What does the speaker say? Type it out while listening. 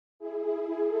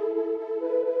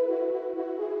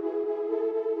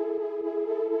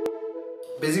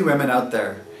Busy women out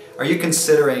there, are you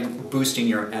considering boosting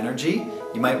your energy?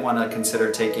 You might want to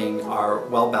consider taking our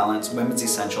well-balanced Women's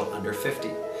Essential Under 50.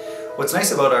 What's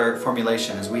nice about our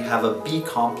formulation is we have a B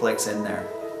complex in there,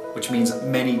 which means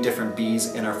many different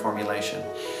Bs in our formulation.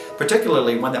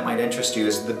 Particularly one that might interest you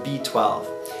is the B12.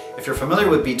 If you're familiar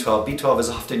with B12, B12 is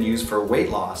often used for weight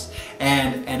loss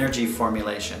and energy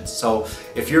formulations. So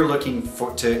if you're looking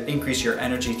to increase your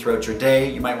energy throughout your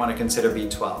day, you might want to consider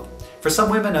B12. For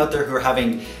some women out there who are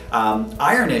having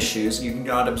iron issues, you're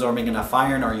not absorbing enough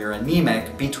iron or you're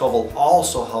anemic, B12 will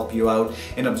also help you out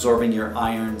in absorbing your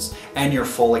irons and your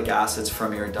folic acids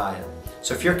from your diet.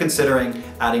 So if you're considering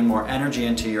adding more energy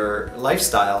into your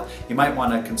lifestyle, you might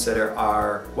want to consider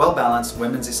our well-balanced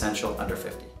Women's Essential Under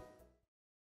 50.